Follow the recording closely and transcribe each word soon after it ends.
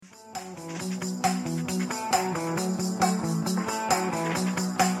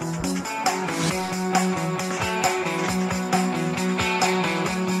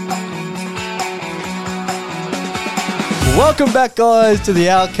Welcome back, guys, to the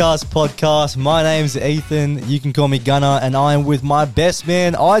Outcast podcast. My name's Ethan. You can call me Gunnar, and I'm with my best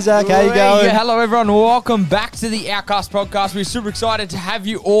man, Isaac. How you going? Yeah, hello, everyone. Welcome back to the Outcast podcast. We're super excited to have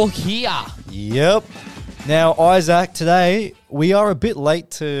you all here. Yep. Now, Isaac, today we are a bit late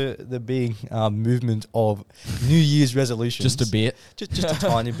to the big movement of New Year's resolutions. Just a bit. Just a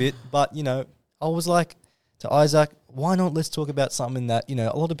tiny bit. But, you know, I was like to Isaac, why not let's talk about something that, you know,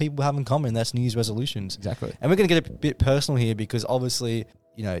 a lot of people have in common, and that's New Year's resolutions. Exactly. And we're going to get a bit personal here because obviously,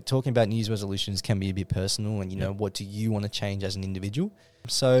 you know, talking about New Year's resolutions can be a bit personal and, you know, what do you want to change as an individual?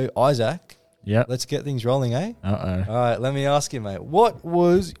 So, Isaac, let's get things rolling, eh? Uh-oh. All right, let me ask you, mate. What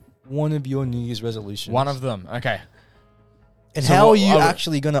was one of your New Year's resolutions? One of them. Okay. And so how are you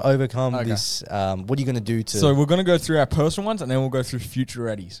actually going to overcome this? What are you going to do to... So we're going to go through our personal ones and then we'll go through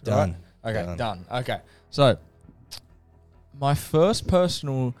Futuready's. Done. Right? Okay, done. Okay. So my first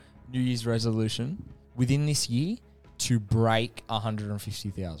personal New Year's resolution within this year to break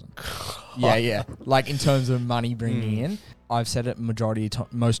 150,000. Yeah. Like in terms of money bringing in. I've said it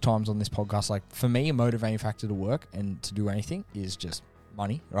most times on this podcast. Like for me, a motivating factor to work and to do anything is just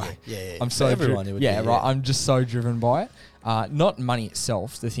money, right? Yeah. I'm so everyone. right. I'm just so driven by it. Not money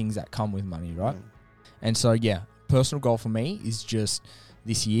itself, the things that come with money, right? And so personal goal for me is just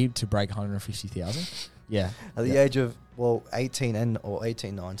this year to break 150,000. Yeah. At the age of 18 or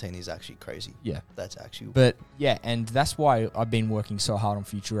 18, 19 is actually crazy. Yeah. That's actually... But and that's why I've been working so hard on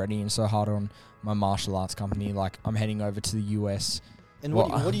Futuready and so hard on my martial arts company. Like I'm heading over to the US. And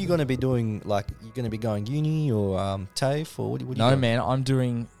what are you going to be doing? Like, you're going to be going uni or TAFE or what are you No, doing? man,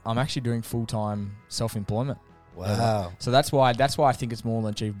 I'm actually doing full-time self-employment. Wow. So that's why I think it's more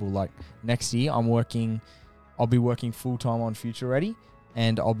than achievable. Like next year I'll be working full-time on Futuready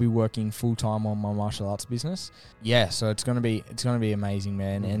and I'll be working full-time on my martial arts business. Yeah, so it's going to be amazing,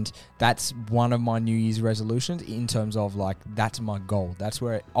 man. And that's one of my New Year's resolutions in terms of like that's my goal. That's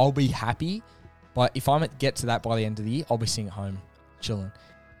where I'll be happy. But if I get to that by the end of the year, I'll be sitting at home chilling.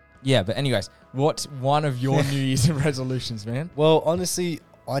 Yeah, but anyways, what's one of your New Year's resolutions, man? Well, honestly,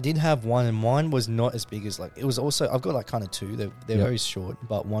 I did have one, and mine was not as big as like it was. Also, I've got like kind of two. They're very short,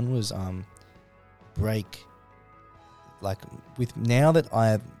 but one was break. Like with now that I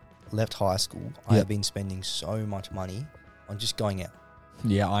have left high school, I have been spending so much money on just going out.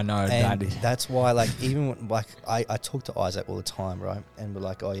 Yeah, I know. And that's why, like, even when, like I talk to Isaac all the time, right? And we're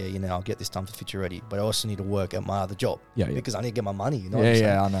like, oh yeah, you know, I'll get this done for Futuready, but I also need to work at my other job, because I need to get my money. You know what I'm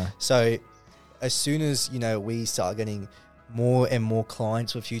saying? I know. So as soon as, you know, we start getting more and more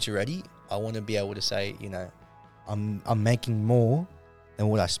clients for Futuready, I want to be able to say, you know, I'm making more than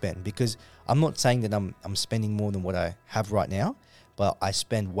what I spend, because I'm not saying that I'm spending more than what I have right now, but I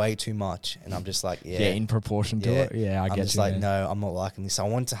spend way too much, and I'm just like, in proportion to it. Yeah, I get you. I'm just like, no, I'm not liking this. I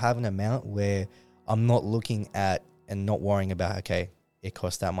want to have an amount where I'm not looking at and not worrying about, okay, it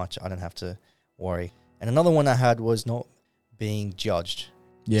costs that much, I don't have to worry. And another one I had was not being judged.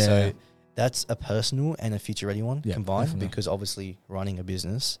 Yeah. So that's a personal and a Futuready one combined, definitely. because obviously running a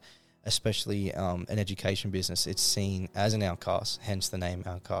business, especially an education business, it's seen as an outcast, hence the name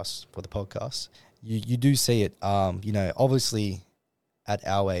Outcast for the podcast. You do see it, you know, obviously at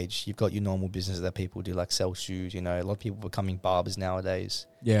our age, you've got your normal business that people do, like sell shoes, you know, a lot of people becoming barbers nowadays.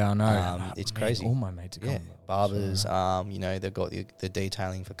 Yeah, I know. It's crazy. All my mates are going barbers, you know, they've got the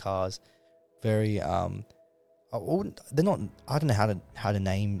detailing for cars. Very, they're not, I don't know how to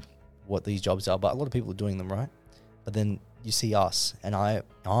name what these jobs are, but a lot of people are doing them, right? But then you see us, and I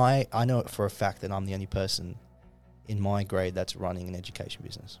know it for a fact that I'm the only person in my grade that's running an education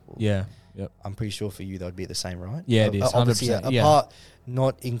business. Well, Yep. I'm pretty sure for you that would be the same, right? Yeah, it is. Obviously, 100%. apart,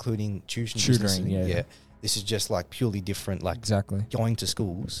 not including tutoring. Yeah. This is just like purely different. Like Exactly. going to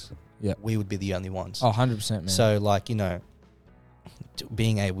schools. Yeah. We would be the only ones. Oh, 100%, man. So like, you know,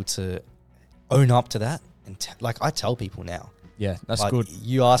 being able to own up to that, and like I tell people now. Yeah, that's like, good.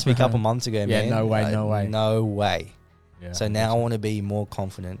 You asked me a couple months ago, man. No way. No way. Yeah, so now I want to be more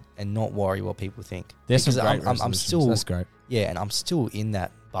confident and not worry what people think. There's some great I'm still, that's great. Yeah, and I'm still in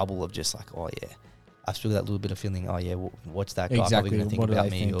that bubble of just like, oh yeah, I've still got that little bit of feeling, oh yeah, what's that guy probably going to think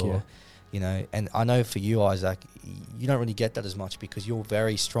about me? Or, you know, and I know for you, Isaac, you don't really get that as much because you're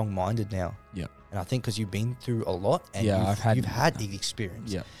very strong-minded now. Yeah. And I think because you've been through a lot and you've had the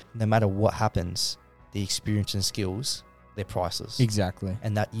experience. Yeah. No matter what happens, the experience and skills, they're priceless. Exactly.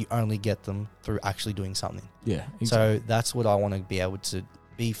 And that you only get them through actually doing something. Yeah. Exactly. So that's what I want to be able to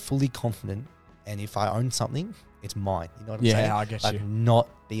be fully confident. And if I own something, it's mine. You know what I'm saying? Yeah, I get you. Not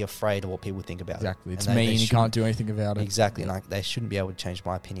be afraid of what people think about exactly. it. It's me and you can't do anything about it. Exactly. And they shouldn't be able to change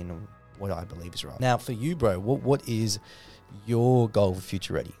my opinion on what I believe is right. Now, for you, bro, what is your goal for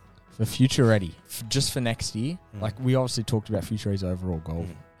Futuready? for Futuready, just for next year, like we obviously talked about Futuready's overall goal.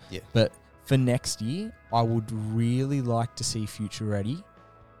 Yeah. But for next year, I would really like to see Futuready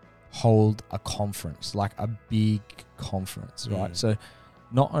hold a conference, like a big conference, right? So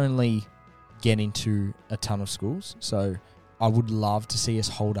not only get into a ton of schools, so I would love to see us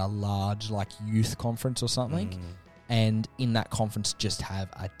hold a large like youth conference or something, and in that conference just have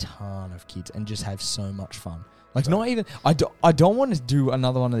a ton of kids and just have so much fun. Like not even I don't want to do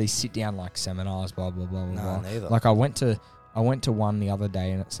another one of these sit down like seminars, blah blah blah blah. Nah, neither. Like I went to one the other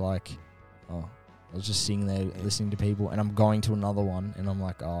day and it's like, oh, I was just sitting there listening to people, and I'm going to another one and I'm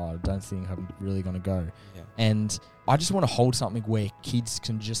like, oh, I don't think I'm really gonna go. Yeah. And I just want to hold something where kids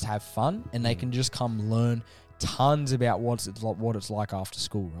can just have fun and they can just come learn tons about what it's like after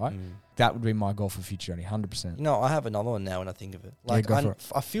school, right? That would be my goal for Futuready, 100%. You know, I have another one now when I think of it. Like, go for it.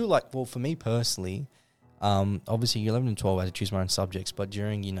 I feel like, well, for me personally, obviously year 11 and 12 I had to choose my own subjects, but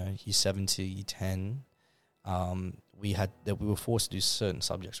during, you know, year 7 to year 10, we were forced to do certain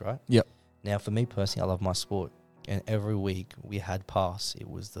subjects, right? Yep. Now, for me personally, I love my sport. And every week we had pass. It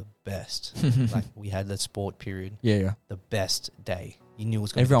was the best. Like, we had the sport period. Yeah. The best day. You knew it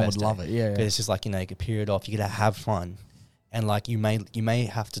was going to be the best Everyone would love it. Yeah. But it's just like, you know, you get a period off. You get to have fun. And like, you may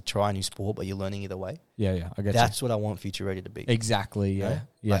have to try a new sport, but you're learning either way. Yeah. I get That's what I want Futuready to be. exactly. Yeah. Right?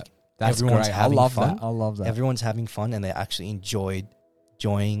 Yeah. Like, That's everyone's great. having I love fun. that. I love that. Everyone's having fun, and they actually enjoying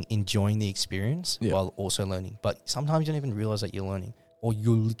the experience while also learning. But sometimes you don't even realize that you're learning, or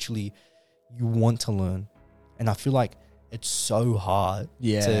you want to learn. And I feel like it's so hard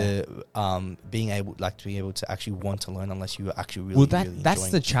to being able to actually want to learn unless you actually really that's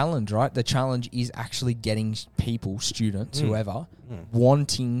the challenge, right? The challenge is actually getting people, students, whoever,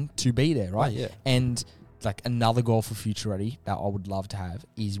 wanting to be there, right? Yeah. And like another goal for Futuready that I would love to have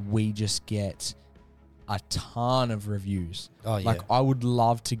is we just get a ton of reviews. Oh yeah. Like I would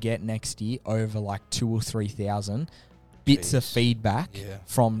love to get next year over like 2,000 or 3,000 bits of feedback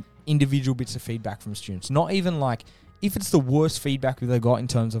from individual bits of feedback from students. Not even like if it's the worst feedback they got in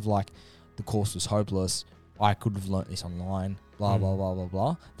terms of like the course was hopeless, I could have learnt this online, blah, blah, blah, blah,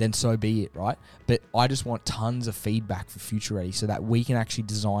 blah, then so be it, right? But I just want tons of feedback for Futuready so that we can actually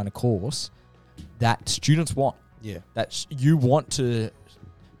design a course that students want. Yeah. That you want to,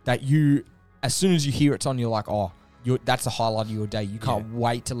 that you, as soon as you hear it's on, you're like, oh, that's the highlight of your day. You can't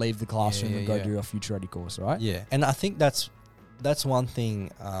wait to leave the classroom and go do a Futuready course, right? Yeah. And I think that's one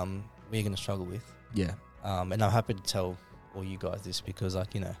thing we're going to struggle with. Yeah. And I'm happy to tell all you guys this because,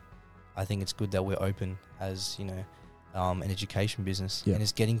 like, you know, I think it's good that we're open as, you know, an education business. Yeah. And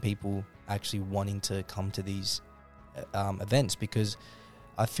it's getting people actually wanting to come to these events because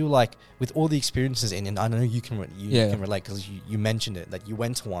I feel like with all the experiences and I know you can relate because you mentioned it, that you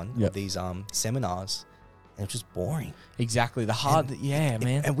went to one of these seminars and it's just boring. Exactly. Man.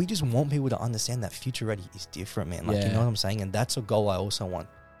 And we just want people to understand that Futuready is different, man. Like, you know what I'm saying? And that's a goal I also want.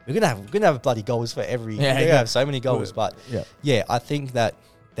 We're gonna have bloody goals for every. We're gonna have so many goals, but I think that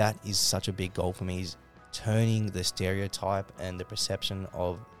is such a big goal for me, is turning the stereotype and the perception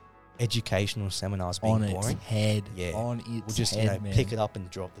of educational seminars being on boring. Its head. Yeah, on its we'll just head, pick it up and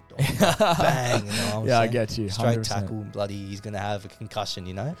drop the dog. Bang! You know what I'm saying? I get you. 100%. Straight tackle, bloody. He's gonna have a concussion.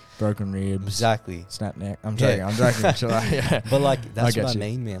 You know, broken ribs. Exactly. Snap neck. I'm joking. But like that's what I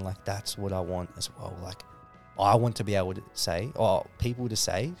mean, man. Like that's what I want as well. Like I want to be able to say, or people to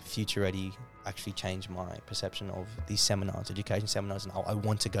say, Futuready actually changed my perception of these seminars, education seminars, and I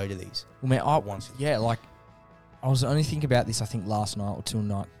want to go to these. Well, man, I want to. Yeah, like I was only thinking about this, I think last night or 2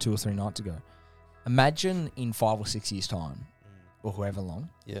 or 3 nights ago. Imagine in 5 or 6 years' time, or however long,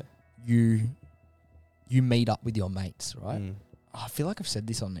 you meet up with your mates, right? I feel like I've said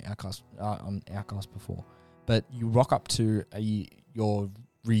this on the Outcast before, but you rock up to your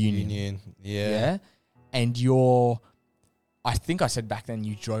reunion. Yeah. And I think I said back then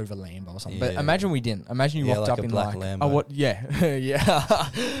you drove a Lambo or something. But imagine we didn't. Imagine you rocked up in black like... Lambo. Oh, what? Yeah. Yeah.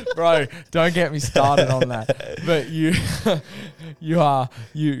 Bro, don't get me started on that. But you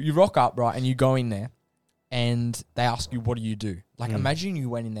rock up, right, and you go in there and they ask you, what do you do? Like, imagine you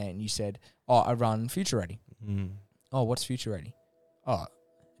went in there and you said, oh, I run Futuready. Oh, what's Futuready? Oh,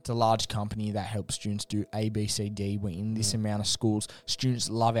 it's a large company that helps students do A, B, C, D. We're in this amount of schools. Students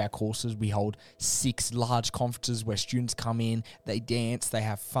love our courses. We hold 6 large conferences where students come in, they dance, they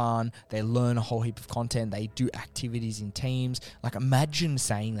have fun, they learn a whole heap of content, they do activities in teams. Like, imagine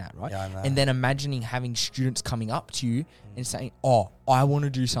saying that, right? Yeah, I know. And then imagining having students coming up to you and saying, oh, I want to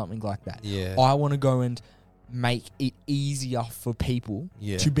do something like that. Yeah. I want to go and make it easier for people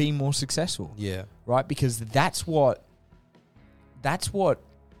to be more successful. Yeah. Right? Because that's what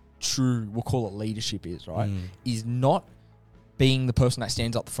true, we'll call it leadership is, right? Is not being the person that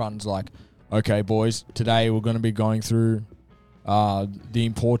stands up the front and is like, okay, boys, today we're going to be going through the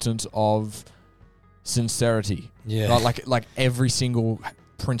importance of sincerity. Yeah. Right? Like every single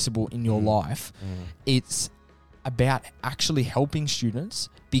principle in your life, it's about actually helping students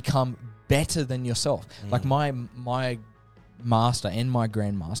become better than yourself. Like my master and my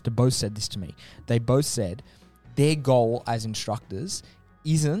grandmaster both said this to me. They both said their goal as instructors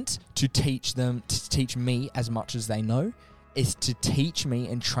isn't to teach me as much as they know. It's to teach me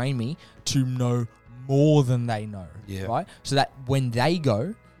and train me to know more than they know. Yeah. Right? So that when they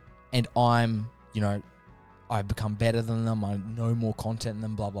go and I'm, I become better than them, I know more content than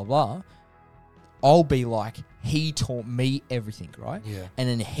them, blah, blah, blah, I'll be like, he taught me everything, right? Yeah.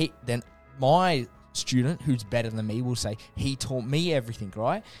 And then my student who's better than me will say, he taught me everything,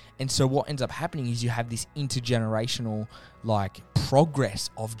 right? And so what ends up happening is you have this intergenerational progress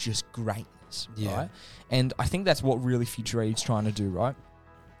of just greatness, right? And I think that's what really Futuready is trying to do, right?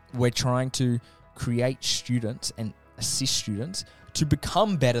 We're trying to create students and assist students to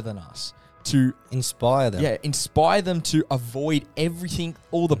become better than us, to inspire them. Yeah, inspire them to avoid everything,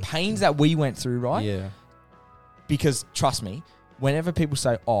 all the pains that we went through, right? Yeah. Because trust me, whenever people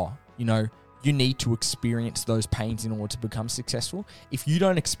say, you need to experience those pains in order to become successful, if you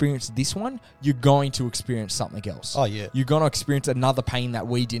don't experience this one, you're going to experience something else. Oh, yeah. You're going to experience another pain that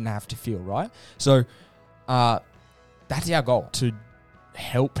we didn't have to feel, right? So that's our goal, to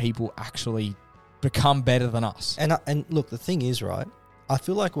help people actually become better than us. And look, the thing is, right, I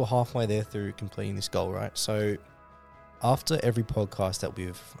feel like we're halfway there through completing this goal, right? So after every podcast that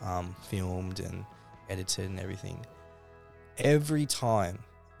we've filmed and edited and everything, every time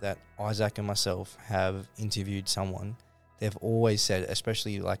that Isaac and myself have interviewed someone, they've always said,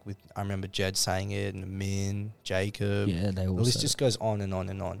 especially I remember Jed saying it, and Min, Jacob. Yeah, they all the list just goes on and on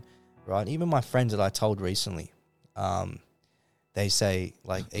and on, right? Even my friends that I told recently, they say,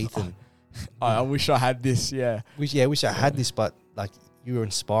 Ethan. I wish I had this, yeah. Wish I had this, but you were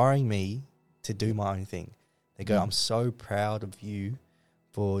inspiring me to do my own thing. They go, I'm so proud of you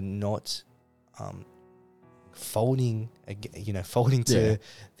for not folding to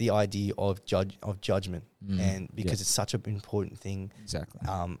the idea of judgment, and because it's such an important thing, exactly,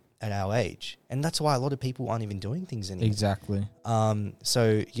 at our age, and that's why a lot of people aren't even doing things anymore. Exactly.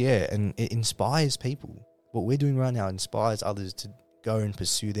 So yeah, and it inspires people. What we're doing right now inspires others to go and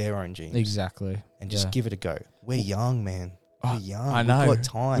pursue their own dreams. Exactly. And just give it a go. We're young, man. We're young. I know. We've got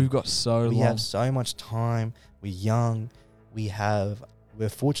time. We've got so long. We have so much time. We're young. We're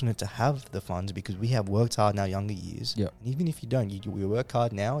fortunate to have the funds because we have worked hard in our younger years. Yep. And even if you don't, you work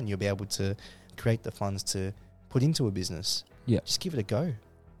hard now and you'll be able to create the funds to put into a business. Yeah. Just give it a go.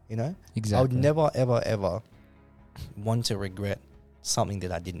 Exactly. I would never, ever, ever want to regret something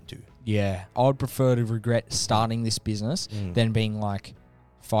that I didn't do. Yeah. I would prefer to regret starting this business than being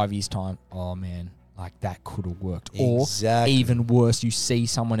 5 years time, oh man, that could have worked. Exactly. Or even worse, you see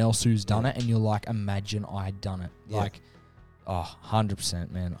someone else who's done it and you're like, imagine I had done it. Yeah.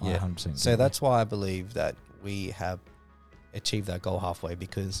 100%, man. Yeah. 100%. So that's why I believe that we have achieved that goal halfway,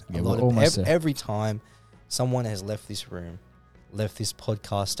 because every time someone has left this room, left this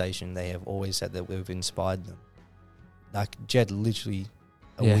podcast station, they have always said that we've inspired them. Jed literally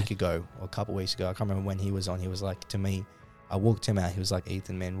a week ago or a couple of weeks ago, I can't remember when he was on, he was like to me, I walked him out, he was like,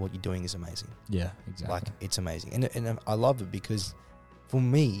 Ethan, man, what you're doing is amazing. Yeah, exactly. It's amazing. And I love it because for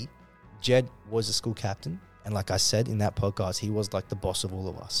me, Jed was a school captain. And like I said in that podcast, he was the boss of all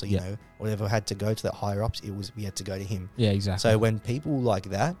of us. So, whatever had to go to the higher ups, we had to go to him. Yeah, exactly. So when people like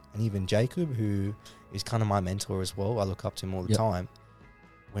that, and even Jacob, who is kind of my mentor as well, I look up to him all the time.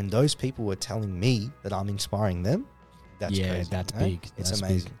 When those people were telling me that I'm inspiring them, that's crazy. That's big. It's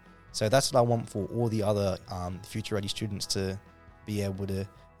amazing. Big. So that's what I want for all the other Futuready students to be able to,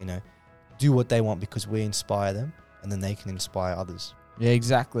 do what they want, because we inspire them and then they can inspire others. Yeah,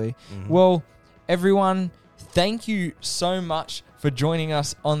 exactly. Mm-hmm. Well, everyone, thank you so much for joining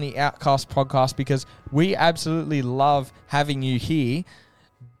us on the Outcast podcast, because we absolutely love having you here.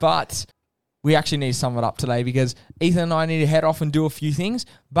 But we actually need to sum it up today because Ethan and I need to head off and do a few things.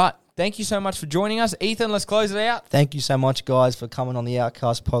 But thank you so much for joining us. Ethan, let's close it out. Thank you so much, guys, for coming on the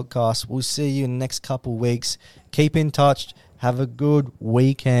Outcast podcast. We'll see you in the next couple of weeks. Keep in touch. Have a good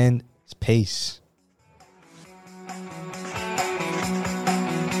weekend. Peace.